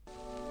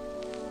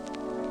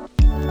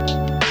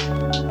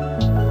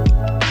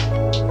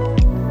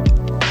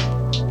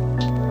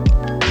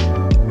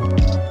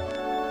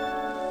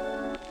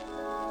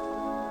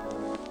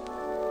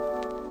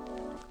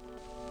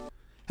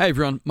Hey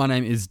everyone, my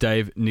name is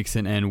Dave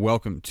Nixon and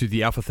welcome to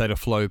the Alpha Theta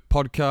Flow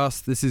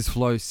podcast. This is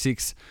Flow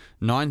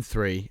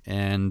 693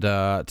 and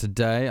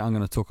today I'm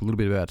going to talk a little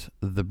bit about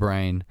the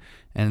brain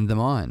and the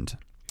mind.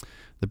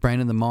 The brain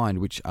and the mind,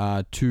 which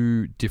are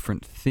two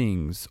different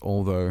things,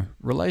 although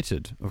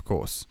related, of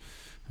course.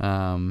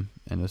 And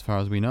as far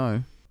as we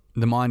know,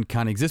 the mind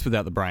can't exist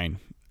without the brain.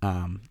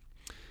 We're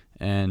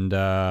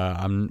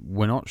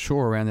not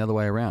sure around the other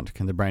way around.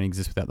 Can the brain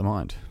exist without the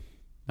mind?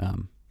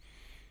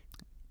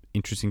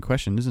 Interesting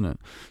question, isn't it?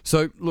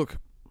 So, look,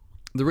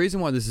 the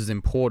reason why this is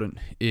important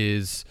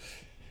is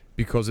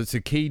because it's a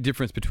key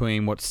difference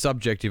between what's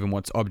subjective and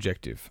what's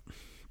objective.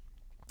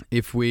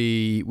 If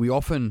we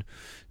often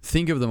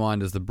think of the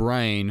mind as the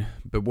brain,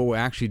 but what we're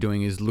actually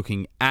doing is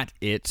looking at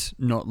it,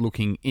 not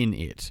looking in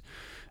it.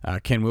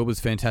 Ken Wilber's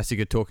fantastic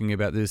at talking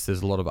about this.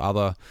 There's a lot of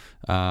other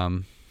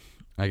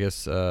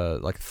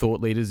like thought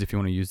leaders, if you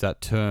want to use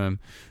that term,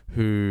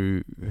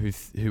 who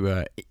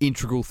are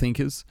integral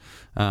thinkers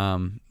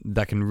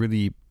that can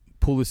really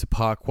pull this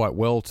apart quite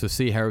well to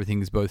see how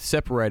everything is both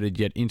separated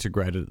yet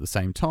integrated at the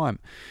same time.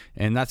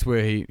 And that's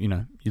where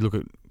you look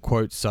at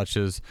quotes such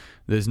as,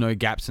 "There's no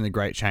gaps in the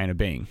great chain of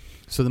being."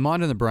 So the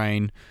mind and the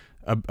brain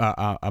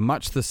are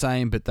much the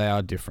same, but they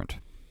are different.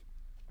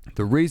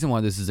 The reason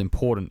why this is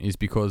important is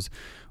because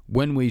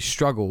when we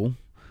struggle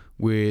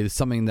with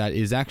something that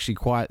is actually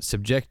quite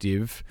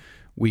subjective,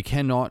 we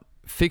cannot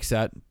fix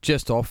that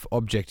just off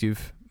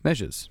objective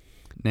measures.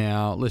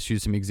 Now, let's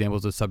use some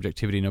examples of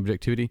subjectivity and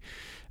objectivity.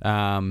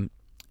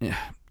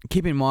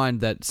 Keep in mind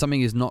that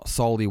something is not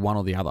solely one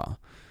or the other.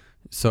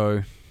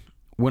 So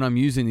when I'm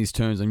using these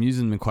terms, I'm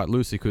using them quite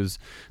loosely because,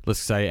 let's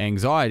say,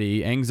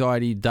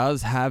 anxiety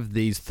does have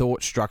these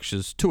thought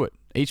structures to it.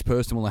 Each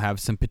person will have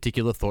some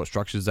particular thought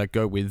structures that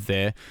go with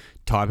their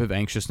type of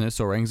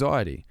anxiousness or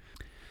anxiety.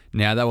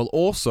 Now, they will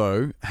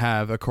also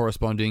have a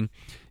corresponding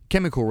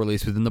chemical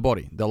release within the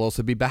body. There'll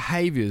also be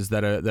behaviors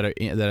that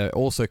are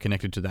also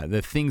connected to that.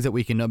 They're things that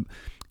we can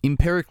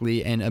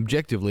empirically and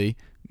objectively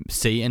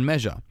see and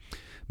measure.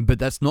 But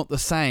that's not the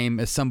same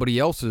as somebody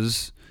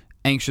else's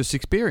anxious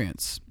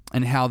experience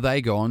and how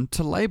they go on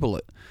to label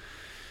it.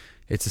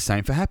 It's the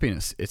same for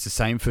happiness. It's the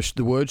same for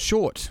the word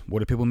short. What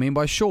do people mean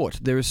by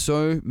short? There are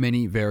so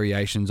many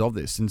variations of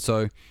this. And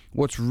so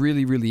what's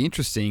really, really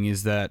interesting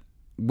is that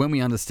when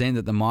we understand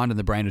that the mind and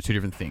the brain are two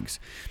different things.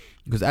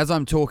 Because as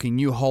I'm talking,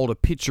 you hold a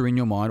picture in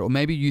your mind, or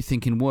maybe you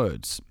think in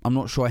words. I'm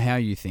not sure how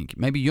you think.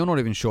 Maybe you're not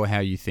even sure how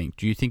you think.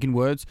 Do you think in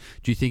words?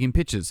 Do you think in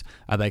pictures?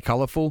 Are they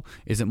colorful?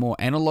 Is it more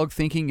analog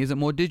thinking? Is it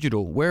more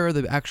digital? Where are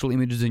the actual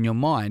images in your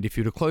mind? If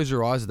you were to close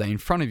your eyes, are they in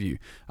front of you?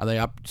 Are they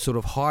up sort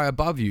of high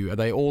above you? Are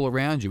they all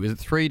around you? Is it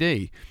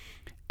 3D?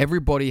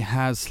 Everybody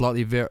has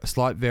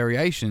slight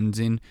variations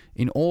in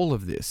all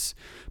of this.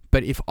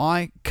 But if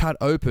I cut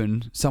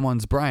open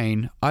someone's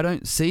brain, I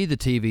don't see the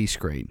TV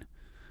screen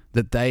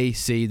that they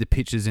see the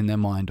pictures in their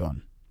mind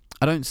on.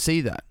 I don't see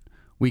that.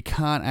 We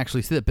can't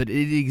actually see that, but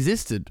it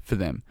existed for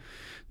them.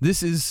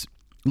 This is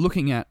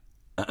looking at,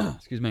 the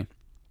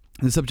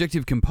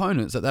subjective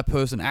components that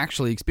person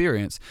actually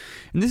experienced.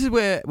 And this is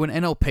where, when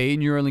NLP,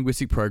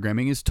 neuro-linguistic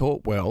programming, is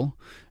taught well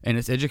and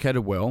it's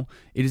educated well,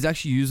 it is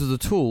actually used as a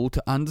tool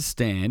to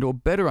understand, or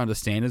better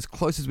understand, as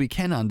close as we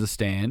can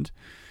understand,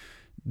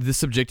 the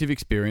subjective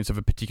experience of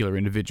a particular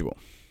individual.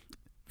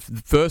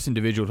 The first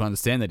individual to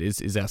understand that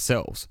is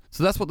ourselves.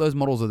 So that's what those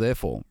models are there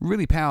for.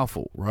 Really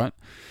powerful, right?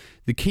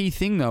 The key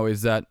thing, though,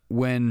 is that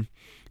when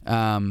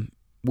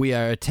we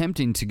are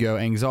attempting to go,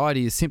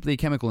 anxiety is simply a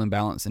chemical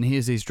imbalance, and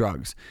here's these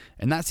drugs.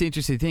 And that's the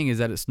interesting thing, is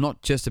that it's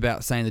not just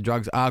about saying the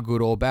drugs are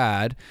good or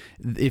bad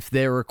if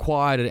they're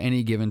required at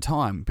any given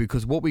time.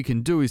 Because what we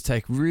can do is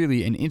take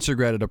really an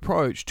integrated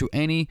approach to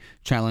any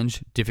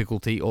challenge,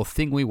 difficulty, or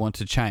thing we want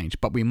to change.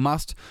 But we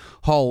must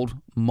hold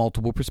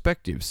multiple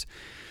perspectives.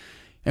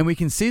 And we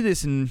can see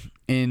this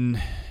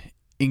in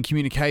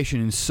communication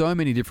in so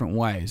many different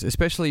ways,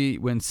 especially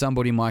when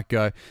somebody might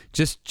go,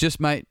 just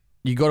mate,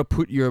 you got to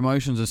put your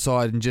emotions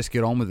aside and just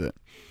get on with it.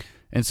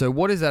 And so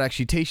what is that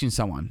actually teaching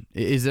someone?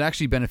 Is it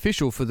actually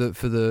beneficial for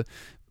the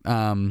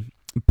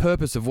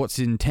purpose of what's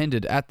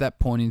intended at that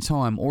point in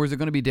time, or is it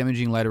going to be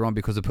damaging later on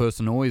because the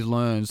person always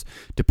learns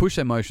to push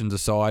their emotions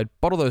aside,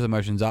 bottle those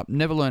emotions up,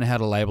 never learn how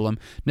to label them,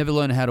 never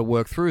learn how to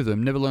work through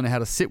them, never learn how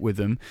to sit with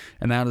them,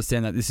 and they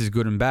understand that this is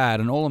good and bad,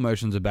 and all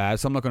emotions are bad,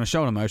 so I'm not going to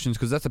show emotions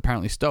because that's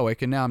apparently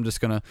stoic, and now I'm just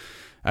going to,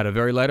 at a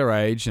very later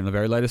age, in a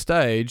very later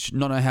stage,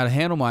 not know how to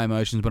handle my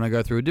emotions when I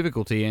go through a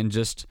difficulty and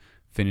just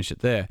finish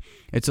it there.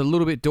 It's a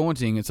little bit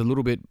daunting, it's a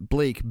little bit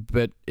bleak,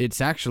 but it's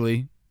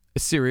actually a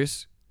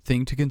serious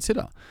thing to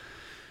consider.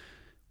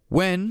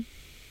 When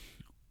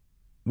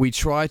we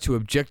try to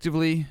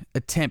objectively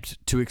attempt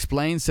to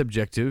explain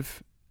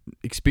subjective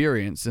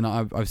experience, and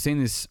I've seen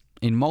this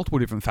in multiple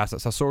different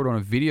facets. I saw it on a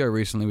video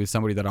recently with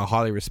somebody that I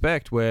highly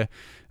respect, where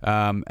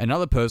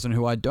another person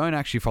who I don't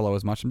actually follow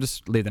as much, I'm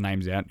just leave the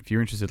names out. If you're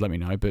interested, let me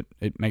know, but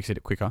it makes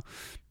it quicker,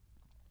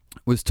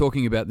 was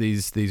talking about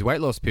these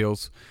weight loss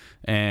pills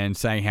and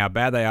saying how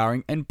bad they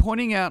are, and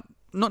pointing out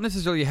not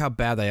necessarily how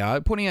bad they are,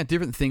 pointing out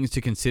different things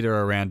to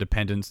consider around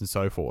dependence and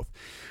so forth.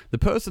 The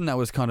person that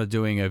was kind of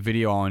doing a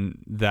video on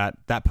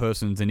that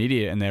person's an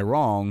idiot and they're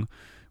wrong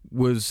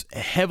was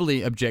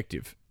heavily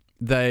objective.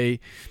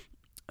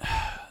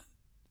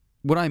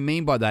 What I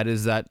mean by that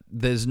is that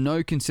there's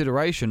no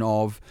consideration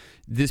of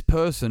this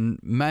person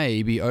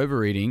may be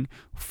overeating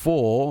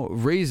for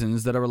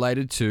reasons that are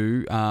related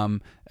to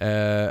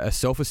a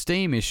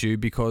self-esteem issue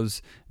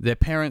because their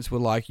parents were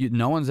like,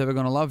 no one's ever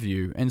going to love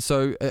you. And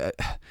so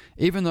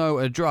even though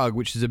a drug,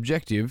 which is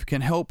objective,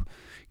 can help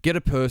get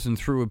a person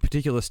through a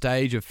particular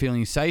stage of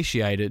feeling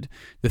satiated,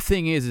 the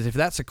thing is if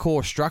that's a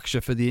core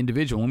structure for the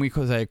individual, when we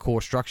say a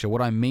core structure,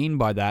 what I mean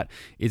by that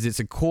is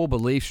it's a core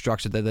belief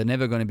structure that they're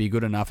never going to be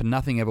good enough and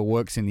nothing ever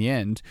works in the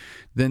end,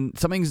 then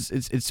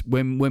it's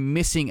when we're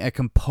missing a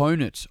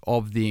component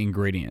of the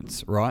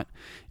ingredients, right?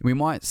 We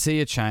might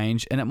see a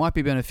change and it might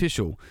be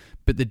beneficial,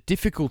 but the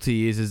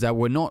difficulty is that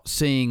we're not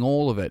seeing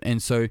all of it.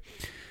 And so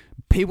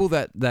people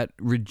that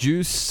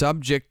reduce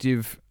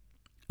subjective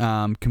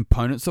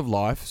components of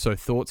life, so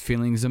thoughts,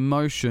 feelings,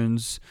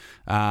 emotions,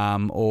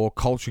 or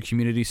culture,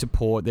 community,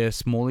 support, they're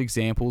small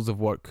examples of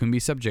what can be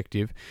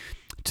subjective,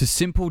 to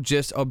simple,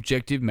 just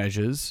objective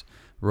measures,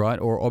 right,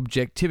 or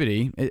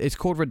objectivity. It's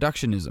called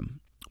reductionism.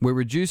 We're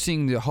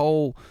reducing the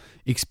whole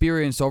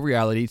experience of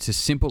reality to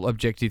simple,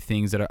 objective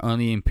things that are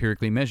only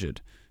empirically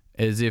measured,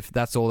 as if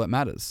that's all that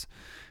matters.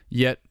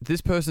 Yet,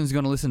 this person's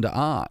going to listen to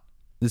art,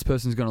 this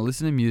person's going to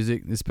listen to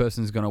music, this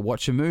person's going to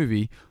watch a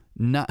movie.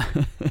 No,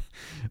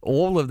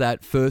 all of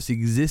that first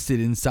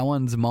existed in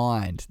someone's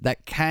mind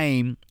that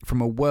came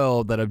from a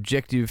world that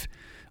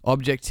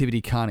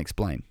objectivity can't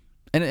explain,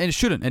 and it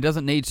shouldn't. It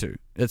doesn't need to.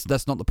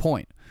 That's not the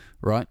point,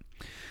 right?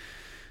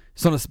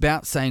 It's not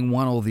about saying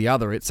one or the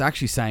other. It's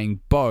actually saying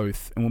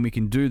both. And when we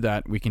can do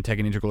that, we can take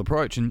an integral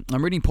approach. And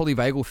I'm reading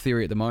polyvagal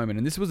theory at the moment,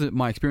 and this was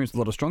my experience with a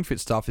lot of StrongFit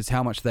stuff. Is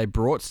how much they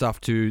brought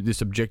stuff to this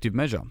objective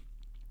measure.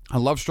 I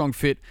love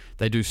StrongFit.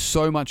 They do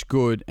so much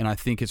good, and I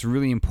think it's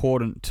really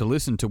important to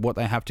listen to what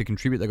they have to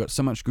contribute. They've got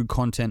so much good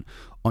content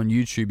on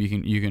YouTube.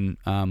 You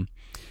can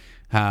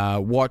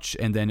watch,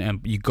 and then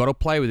you got to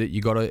play with it.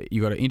 You got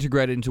to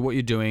integrate it into what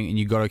you're doing, and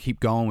you got to keep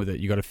going with it.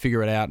 You got to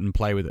figure it out and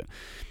play with it.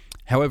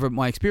 However,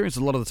 my experience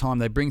a lot of the time,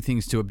 they bring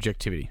things to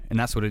objectivity, and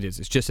that's what it is.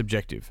 It's just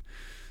objective.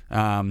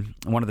 One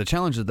of the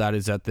challenges of that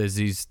is that there's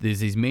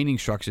these meaning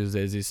structures.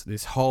 There's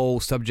this whole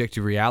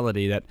subjective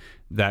reality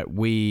that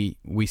we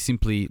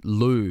simply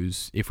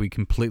lose if we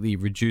completely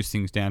reduce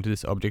things down to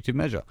this objective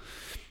measure.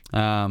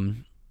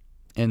 And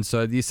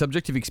so the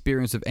subjective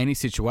experience of any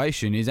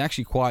situation is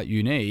actually quite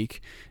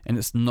unique, and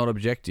it's not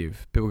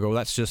objective. People go, well,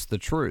 that's just the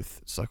truth.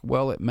 It's like,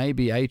 well, it may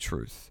be a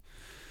truth.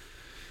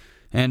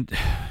 And,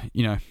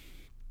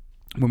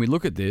 when we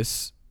look at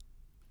this,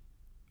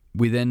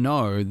 we then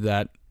know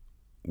that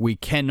we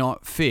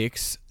cannot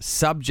fix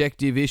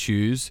subjective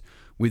issues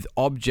with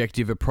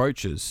objective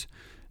approaches.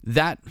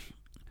 That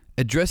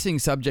addressing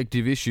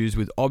subjective issues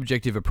with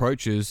objective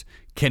approaches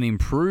can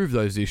improve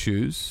those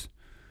issues,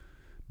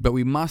 but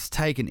we must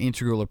take an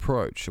integral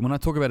approach. And when I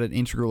talk about an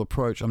integral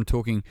approach, I'm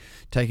talking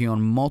taking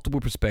on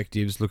multiple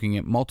perspectives, looking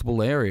at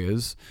multiple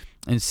areas,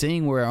 and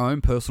seeing where our own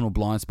personal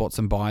blind spots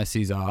and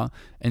biases are,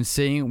 and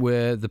seeing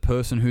where the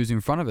person who's in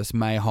front of us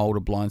may hold a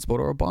blind spot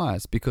or a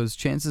bias, because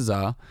chances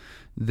are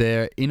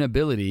their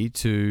inability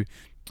to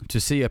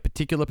see a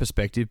particular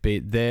perspective, be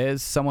it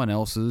theirs, someone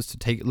else's, to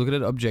take look at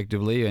it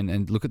objectively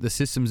and look at the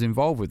systems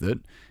involved with it,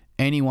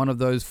 any one of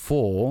those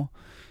four,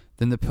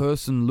 then the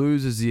person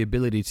loses the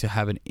ability to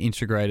have an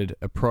integrated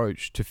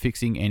approach to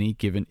fixing any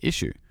given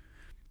issue.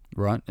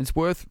 Right? It's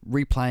worth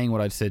replaying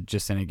what I said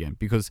just then again,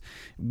 because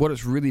what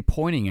it's really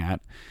pointing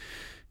at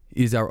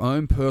is our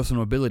own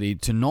personal ability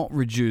to not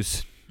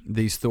reduce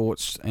these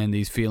thoughts and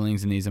these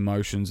feelings and these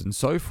emotions and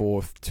so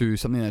forth to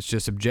something that's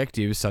just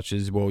objective, such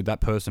as, well, that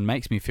person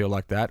makes me feel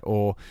like that,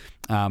 or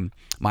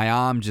my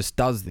arm just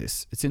does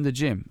this. It's in the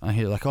gym. I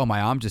hear like, oh,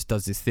 my arm just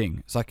does this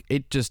thing. It's like,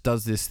 it just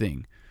does this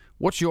thing.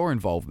 What's your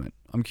involvement?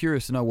 I'm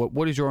curious to know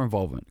what is your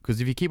involvement,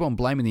 because if you keep on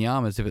blaming the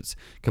arm as if it's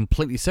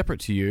completely separate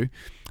to you,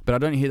 but I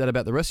don't hear that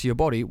about the rest of your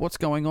body, what's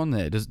going on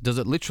there? Does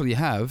it literally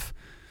have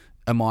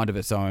a mind of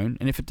its own?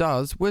 And if it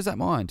does, where's that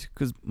mind?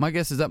 Because my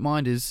guess is that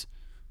mind is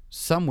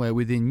somewhere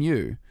within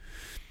you,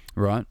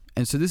 right?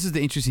 And so this is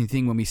the interesting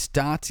thing when we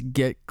start to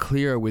get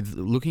clearer with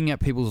looking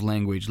at people's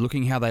language,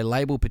 looking how they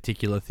label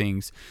particular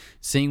things,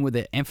 seeing where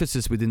their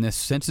emphasis within their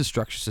sentence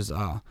structures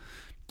are.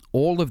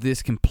 All of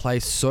this can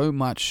place so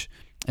much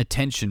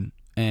attention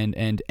and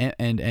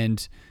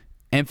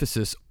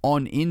emphasis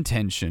on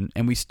intention,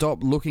 and we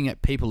stop looking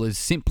at people as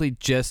simply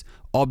just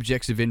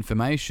objects of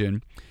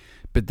information,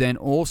 but then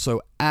also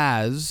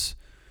as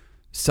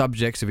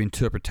subjects of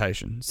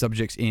interpretation,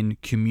 subjects in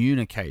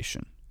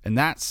communication. And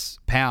that's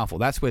powerful.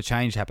 That's where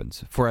change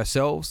happens for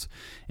ourselves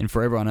and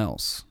for everyone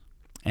else.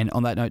 And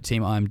on that note,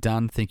 team, I'm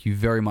done. Thank you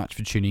very much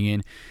for tuning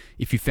in.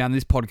 If you found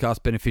this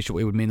podcast beneficial,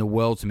 it would mean the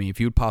world to me if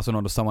you would pass it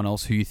on to someone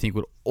else who you think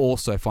would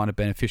also find it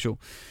beneficial.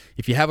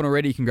 If you haven't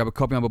already, you can grab a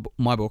copy of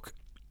my book,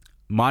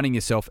 Minding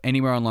Yourself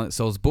anywhere online that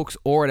sells books,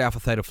 or at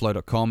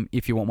alphathetaflow.com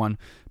if you want one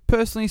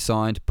personally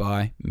signed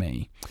by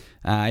me.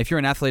 If you're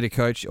an athlete, a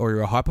coach, or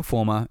you're a high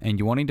performer and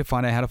you're wanting to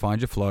find out how to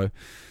find your flow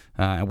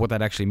and what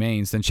that actually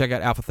means, then check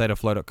out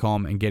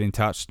alphathetaflow.com and get in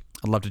touch.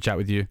 I'd love to chat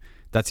with you.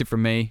 That's it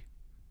from me.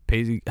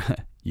 Peace.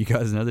 You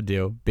guys know the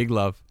deal. Big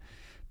love.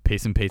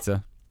 Peace and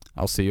pizza.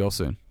 I'll see you all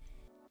soon.